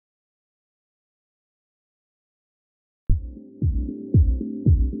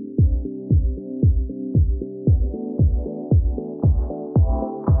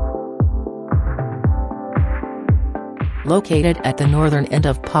Located at the northern end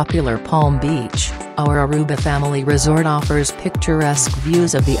of popular Palm Beach, our Aruba family resort offers picturesque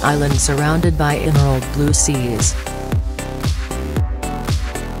views of the island surrounded by emerald blue seas.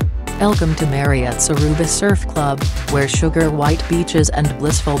 Welcome to Marriott's Aruba Surf Club, where sugar white beaches and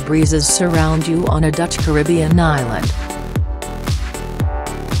blissful breezes surround you on a Dutch Caribbean island.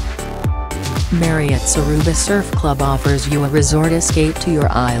 Marriott's Aruba Surf Club offers you a resort escape to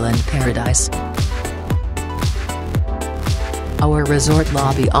your island paradise. Our resort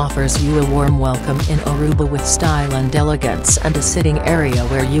lobby offers you a warm welcome in Aruba with style and elegance, and a sitting area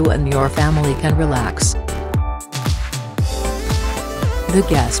where you and your family can relax. The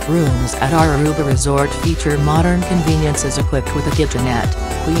guest rooms at our Aruba resort feature modern conveniences equipped with a kitchenette,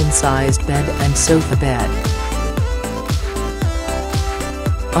 queen-sized bed and sofa bed.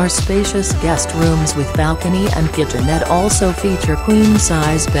 Our spacious guest rooms with balcony and kitchenette also feature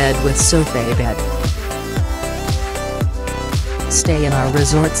queen-size bed with sofa bed. Stay in our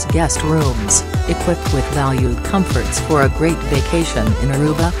resort's guest rooms, equipped with valued comforts for a great vacation in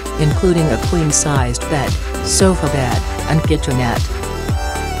Aruba, including a queen-sized bed, sofa bed, and kitchenette.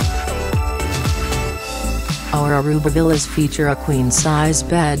 Our Aruba villas feature a queen-size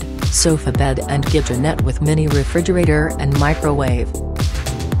bed, sofa bed and kitchenette with mini refrigerator and microwave.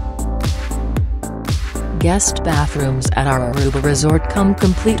 Guest bathrooms at our Aruba resort come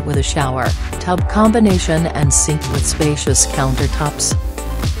complete with a shower, tub combination and sink with spacious countertops.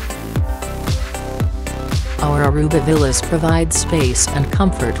 Our Aruba villas provide space and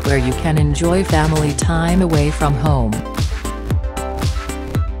comfort where you can enjoy family time away from home.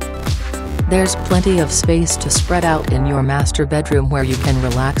 There's plenty of space to spread out in your master bedroom, where you can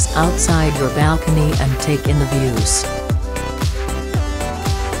relax outside your balcony and take in the views.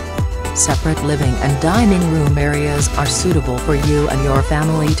 Separate living and dining room areas are suitable for you and your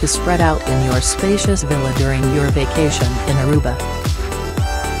family to spread out in your spacious villa during your vacation in Aruba.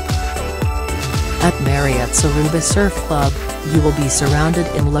 At Marriott's Aruba Surf Club, you will be surrounded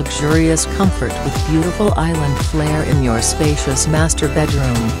in luxurious comfort with beautiful island flair in your spacious master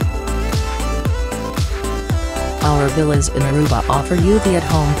bedroom. Our villas in Aruba offer you the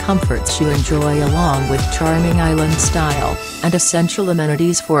at-home comforts you enjoy, along with charming island style and essential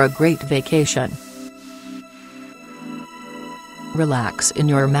amenities for a great vacation. Relax in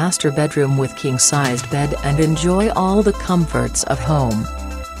your master bedroom with king-sized bed and enjoy all the comforts of home.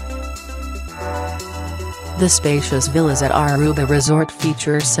 The spacious villas at our Aruba resort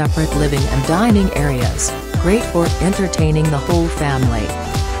feature separate living and dining areas, great for entertaining the whole family.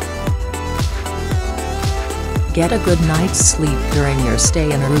 Get a good night's sleep during your stay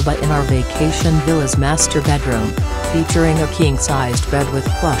in Aruba in our Vacation Villa's master bedroom, featuring a king-sized bed with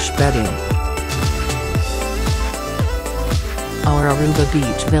plush bedding. Our Aruba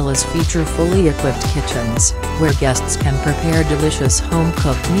Beach Villas feature fully equipped kitchens, where guests can prepare delicious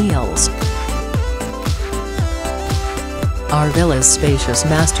home-cooked meals. Our villa's spacious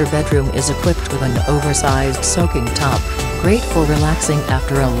master bedroom is equipped with an oversized soaking tub, great for relaxing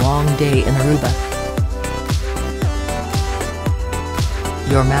after a long day in Aruba.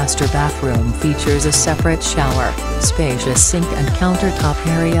 Your master bathroom features a separate shower, spacious sink and countertop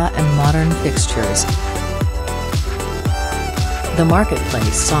area and modern fixtures. The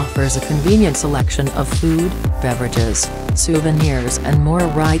marketplace offers a convenient selection of food, beverages, souvenirs and more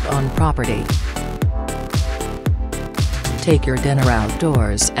right on property. Take your dinner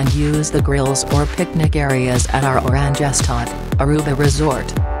outdoors and use the grills or picnic areas at our Oranjestad, Aruba resort.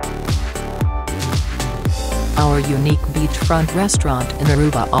 Our unique beachfront restaurant in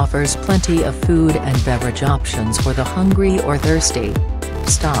Aruba offers plenty of food and beverage options for the hungry or thirsty.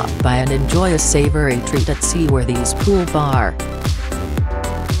 Stop by and enjoy a savory treat at Seaworthy's Pool Bar.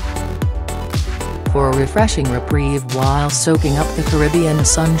 For a refreshing reprieve while soaking up the Caribbean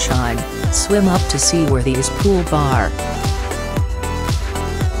sunshine, swim up to Seaworthy's Pool Bar.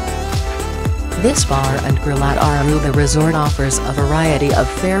 This bar and grill at our Aruba resort offers a variety of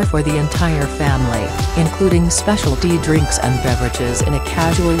fare for the entire family, including specialty drinks and beverages in a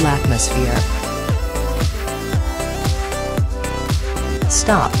casual atmosphere.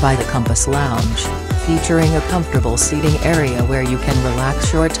 Stop by the Compass Lounge, featuring a comfortable seating area where you can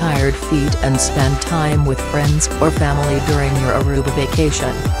relax your tired feet and spend time with friends or family during your Aruba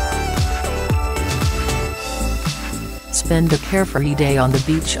vacation. Spend a carefree day on the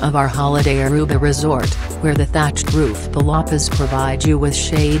beach of our holiday Aruba resort, where the thatched roof palapas provide you with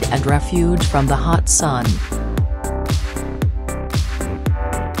shade and refuge from the hot sun.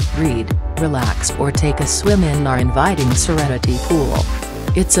 Read, relax or take a swim in our inviting Serenity Pool.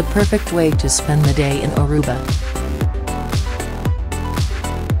 It's a perfect way to spend the day in Aruba.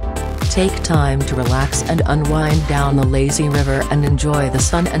 Take time to relax and unwind down the lazy river and enjoy the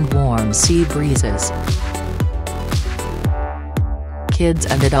sun and warm sea breezes. Kids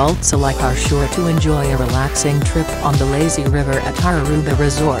and adults alike are sure to enjoy a relaxing trip on the lazy river at Aruba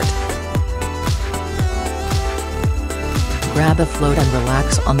Resort. Grab a float and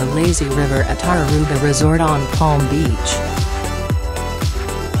relax on the lazy river at Aruba Resort on Palm Beach.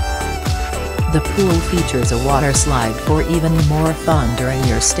 The pool features a water slide for even more fun during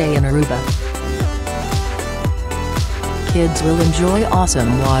your stay in Aruba. Kids will enjoy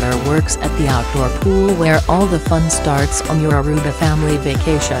awesome waterworks at the outdoor pool where all the fun starts on your Aruba family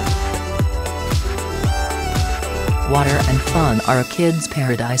vacation. Water and fun are a kid's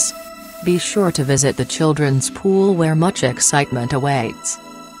paradise. Be sure to visit the children's pool where much excitement awaits.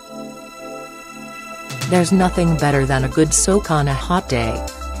 There's nothing better than a good soak on a hot day.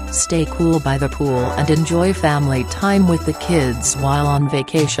 Stay cool by the pool and enjoy family time with the kids while on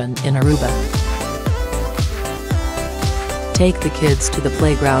vacation in Aruba. Take the kids to the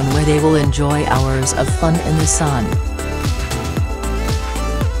playground where they will enjoy hours of fun in the sun.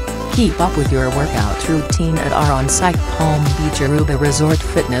 Keep up with your workout routine at our on-site Palm Beach Aruba Resort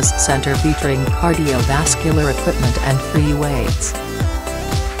Fitness Center featuring cardiovascular equipment and free weights.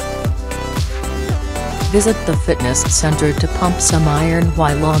 Visit the fitness center to pump some iron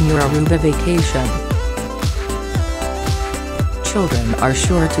while on your Aruba vacation. Children are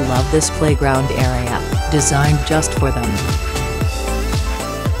sure to love this playground area, designed just for them.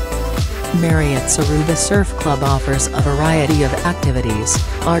 Marriott's Aruba Surf Club offers a variety of activities,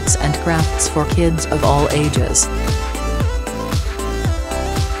 arts and crafts for kids of all ages.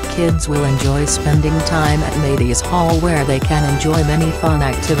 Kids will enjoy spending time at Mady's Hall where they can enjoy many fun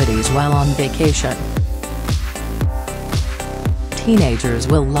activities while on vacation. Teenagers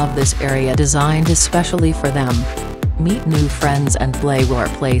will love this area designed especially for them. Meet new friends and play your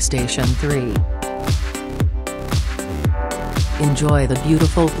PlayStation 3. Enjoy the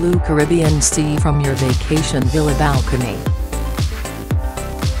beautiful blue Caribbean Sea from your vacation villa balcony.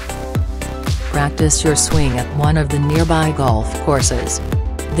 Practice your swing at one of the nearby golf courses.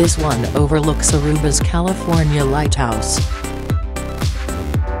 This one overlooks Aruba's California Lighthouse.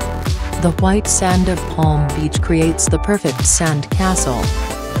 The white sand of Palm Beach creates the perfect sand castle.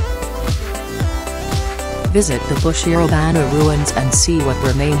 Visit the Bushirobanna ruins and see what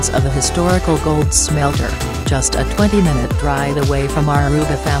remains of a historical gold smelter, just a 20-minute drive away from our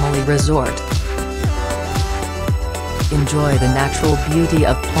Aruba family resort. Enjoy the natural beauty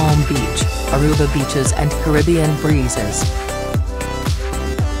of Palm Beach, Aruba beaches and Caribbean breezes.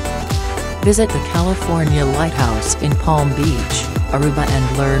 Visit the California Lighthouse in Palm Beach, Aruba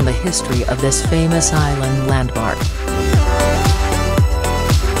and learn the history of this famous island landmark.